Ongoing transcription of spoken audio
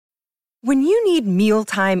When you need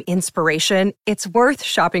mealtime inspiration, it's worth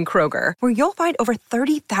shopping Kroger, where you'll find over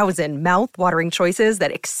 30,000 mouth-watering choices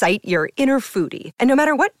that excite your inner foodie. And no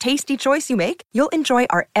matter what tasty choice you make, you'll enjoy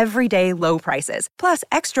our everyday low prices, plus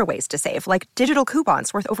extra ways to save, like digital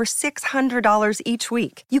coupons worth over $600 each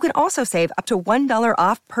week. You can also save up to $1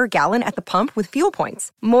 off per gallon at the pump with fuel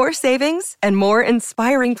points. More savings and more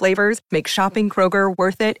inspiring flavors make shopping Kroger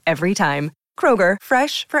worth it every time. Kroger,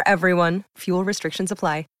 fresh for everyone. Fuel restrictions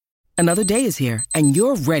apply. Another day is here, and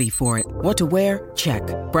you're ready for it. What to wear? Check.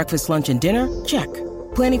 Breakfast, lunch, and dinner? Check.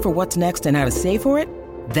 Planning for what's next and how to save for it?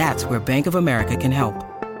 That's where Bank of America can help.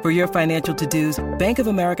 For your financial to-dos, Bank of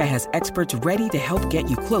America has experts ready to help get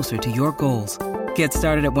you closer to your goals. Get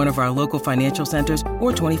started at one of our local financial centers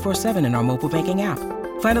or 24/7 in our mobile banking app.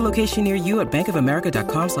 Find a location near you at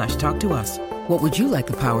bankofamerica.com/talktous. What would you like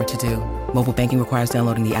the power to do? Mobile banking requires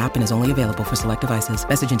downloading the app and is only available for select devices.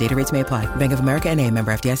 Message and data rates may apply. Bank of America N.A.,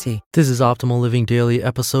 member FDIC. This is Optimal Living Daily,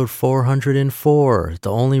 episode 404,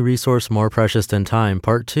 The Only Resource More Precious Than Time,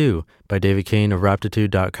 Part 2, by David Kane of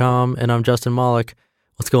Raptitude.com, and I'm Justin Malik.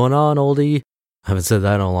 What's going on, oldie? I haven't said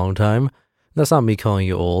that in a long time. That's not me calling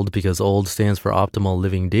you old, because old stands for Optimal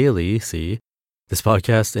Living Daily, see? This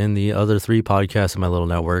podcast and the other 3 podcasts in my little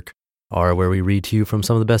network are where we read to you from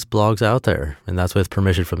some of the best blogs out there, and that's with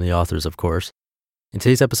permission from the authors, of course. And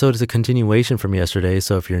today's episode is a continuation from yesterday,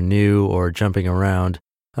 so if you're new or jumping around,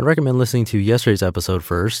 I'd recommend listening to yesterday's episode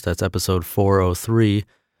first. That's episode 403.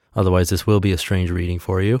 Otherwise, this will be a strange reading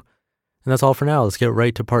for you. And that's all for now. Let's get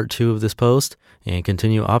right to part 2 of this post and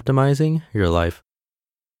continue optimizing your life.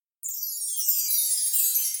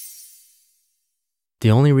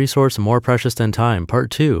 The Only Resource More Precious Than Time,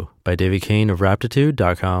 Part 2, by David Kane of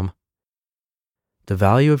Raptitude.com. The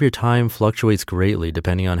value of your time fluctuates greatly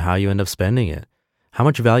depending on how you end up spending it. How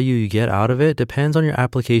much value you get out of it depends on your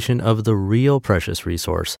application of the real precious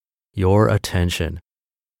resource, your attention.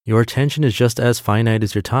 Your attention is just as finite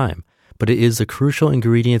as your time, but it is the crucial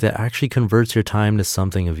ingredient that actually converts your time to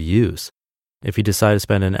something of use. If you decide to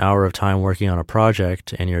spend an hour of time working on a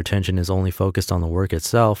project and your attention is only focused on the work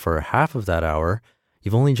itself for half of that hour,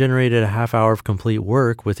 you've only generated a half hour of complete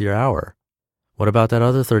work with your hour. What about that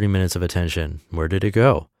other 30 minutes of attention? Where did it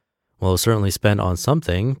go? Well, it was certainly spent on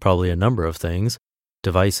something, probably a number of things.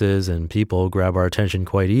 Devices and people grab our attention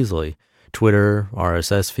quite easily. Twitter,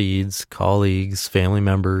 RSS feeds, colleagues, family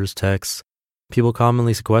members, texts. People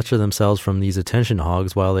commonly sequester themselves from these attention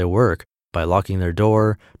hogs while they work by locking their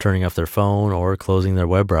door, turning off their phone, or closing their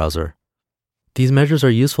web browser. These measures are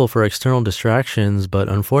useful for external distractions, but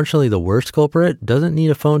unfortunately the worst culprit doesn't need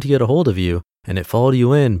a phone to get a hold of you, and it followed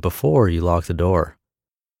you in before you lock the door.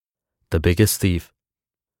 The biggest thief.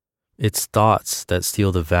 It's thoughts that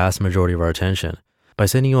steal the vast majority of our attention. By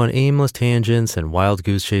sending you on aimless tangents and wild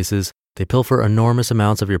goose chases, they pilfer enormous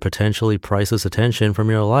amounts of your potentially priceless attention from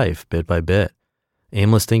your life bit by bit.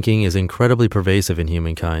 Aimless thinking is incredibly pervasive in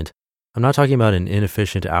humankind. I'm not talking about an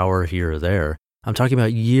inefficient hour here or there. I'm talking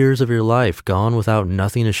about years of your life gone without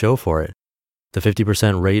nothing to show for it. The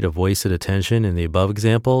 50% rate of wasted attention in the above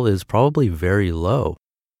example is probably very low.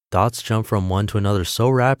 Thoughts jump from one to another so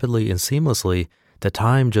rapidly and seamlessly that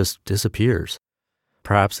time just disappears.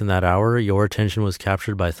 Perhaps in that hour, your attention was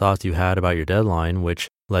captured by thoughts you had about your deadline, which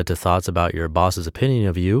led to thoughts about your boss's opinion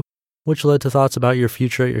of you, which led to thoughts about your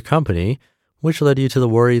future at your company, which led you to the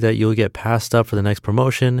worry that you'll get passed up for the next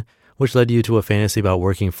promotion, which led you to a fantasy about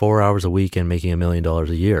working 4 hours a week and making $1 million a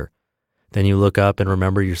year. Then you look up and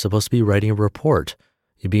remember you're supposed to be writing a report.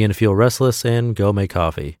 You begin to feel restless and go make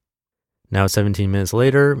coffee. Now it's 17 minutes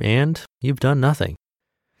later and you've done nothing.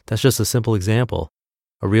 That's just a simple example.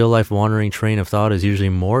 A real-life wandering train of thought is usually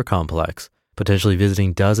more complex, potentially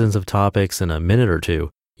visiting dozens of topics in a minute or two,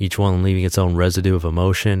 each one leaving its own residue of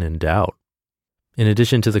emotion and doubt. In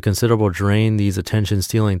addition to the considerable drain these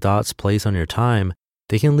attention-stealing thoughts place on your time,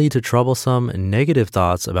 they can lead to troublesome, negative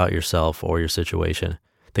thoughts about yourself or your situation.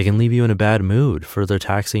 They can leave you in a bad mood, further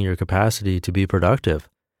taxing your capacity to be productive.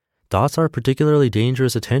 Thoughts are particularly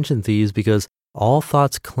dangerous attention thieves because all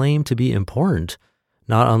thoughts claim to be important,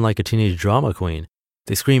 not unlike a teenage drama queen.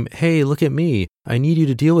 They scream, "Hey, look at me. I need you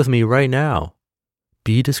to deal with me right now."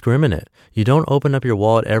 Be discriminate. You don't open up your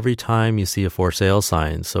wallet every time you see a for sale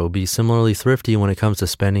sign, so be similarly thrifty when it comes to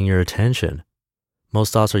spending your attention.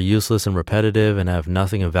 Most thoughts are useless and repetitive and have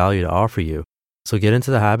nothing of value to offer you. So get into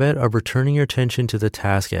the habit of returning your attention to the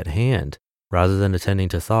task at hand, rather than attending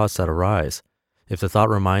to thoughts that arise. If the thought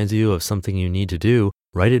reminds you of something you need to do,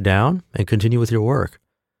 write it down and continue with your work.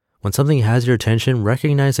 When something has your attention,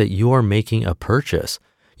 recognize that you are making a purchase.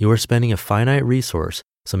 You are spending a finite resource,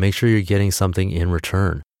 so make sure you're getting something in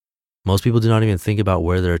return. Most people do not even think about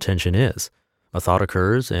where their attention is. A thought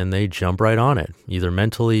occurs and they jump right on it, either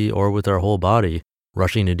mentally or with their whole body,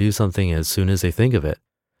 rushing to do something as soon as they think of it.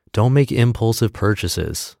 Don't make impulsive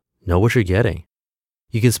purchases. Know what you're getting.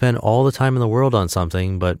 You can spend all the time in the world on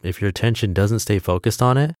something, but if your attention doesn't stay focused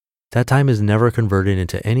on it, that time is never converted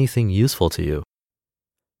into anything useful to you.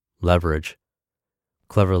 Leverage.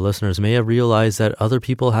 Clever listeners may have realized that other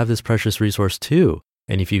people have this precious resource too,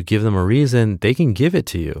 and if you give them a reason, they can give it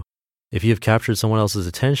to you. If you have captured someone else's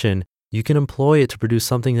attention, you can employ it to produce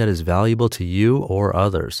something that is valuable to you or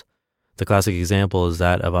others. The classic example is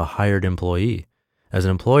that of a hired employee. As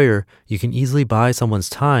an employer, you can easily buy someone's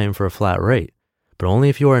time for a flat rate, but only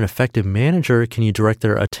if you are an effective manager can you direct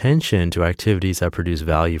their attention to activities that produce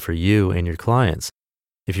value for you and your clients.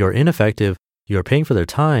 If you are ineffective, you are paying for their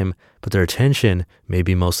time, but their attention may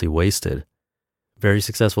be mostly wasted. Very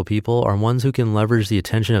successful people are ones who can leverage the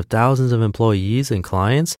attention of thousands of employees and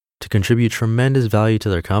clients to contribute tremendous value to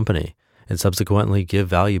their company, and subsequently give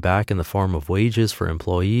value back in the form of wages for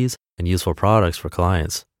employees and useful products for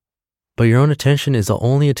clients. But your own attention is the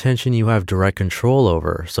only attention you have direct control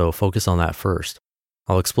over, so focus on that first.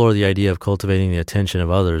 I'll explore the idea of cultivating the attention of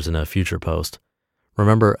others in a future post.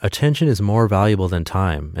 Remember, attention is more valuable than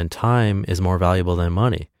time, and time is more valuable than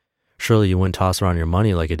money. Surely you wouldn't toss around your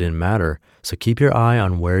money like it didn't matter, so keep your eye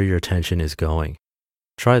on where your attention is going.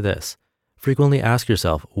 Try this. Frequently ask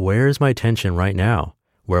yourself, where is my attention right now?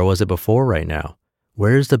 Where was it before right now?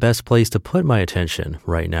 Where is the best place to put my attention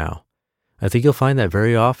right now? I think you'll find that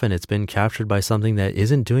very often it's been captured by something that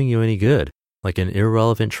isn't doing you any good, like an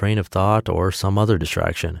irrelevant train of thought or some other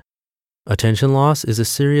distraction. Attention loss is a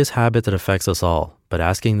serious habit that affects us all, but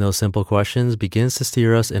asking those simple questions begins to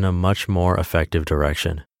steer us in a much more effective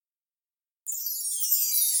direction.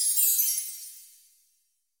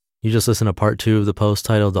 You just listened to part 2 of the post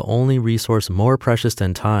titled The Only Resource More Precious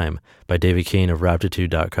Than Time by David Kane of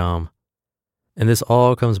Raptitude.com. And this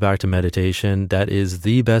all comes back to meditation. That is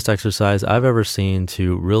the best exercise I've ever seen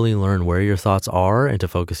to really learn where your thoughts are and to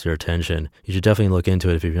focus your attention. You should definitely look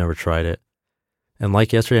into it if you've never tried it. And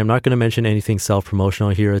like yesterday, I'm not going to mention anything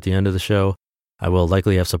self-promotional here at the end of the show. I will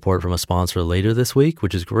likely have support from a sponsor later this week,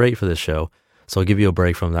 which is great for this show. So I'll give you a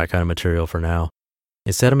break from that kind of material for now.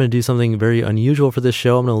 Instead, I'm going to do something very unusual for this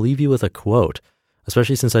show. I'm going to leave you with a quote,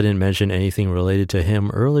 especially since I didn't mention anything related to him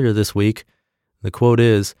earlier this week. The quote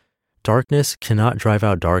is, "Darkness cannot drive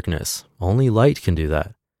out darkness. Only light can do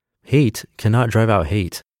that. Hate cannot drive out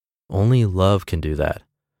hate. Only love can do that."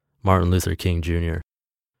 Martin Luther King Jr.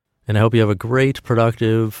 And I hope you have a great,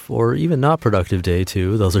 productive, or even not productive day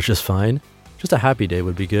too. Those are just fine. Just a happy day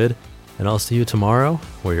would be good. And I'll see you tomorrow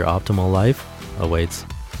where your optimal life awaits.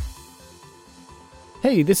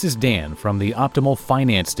 Hey, this is Dan from the Optimal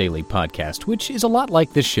Finance Daily podcast, which is a lot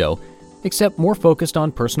like this show, except more focused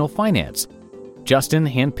on personal finance. Justin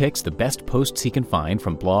handpicks the best posts he can find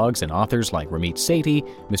from blogs and authors like Ramit Sethi,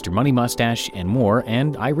 Mr. Money Mustache, and more,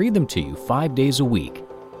 and I read them to you 5 days a week.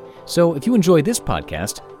 So if you enjoy this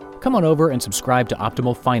podcast, come on over and subscribe to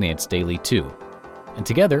Optimal Finance Daily too. And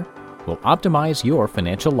together, we'll optimize your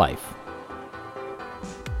financial life.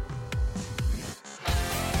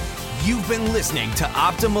 You've been listening to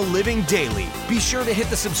Optimal Living Daily. Be sure to hit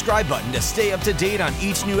the subscribe button to stay up to date on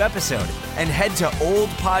each new episode and head to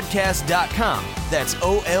oldpodcast.com. That's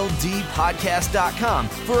OLDpodcast.com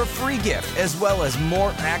for a free gift as well as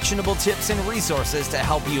more actionable tips and resources to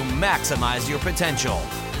help you maximize your potential.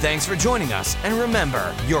 Thanks for joining us, and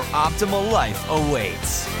remember, your optimal life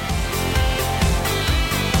awaits.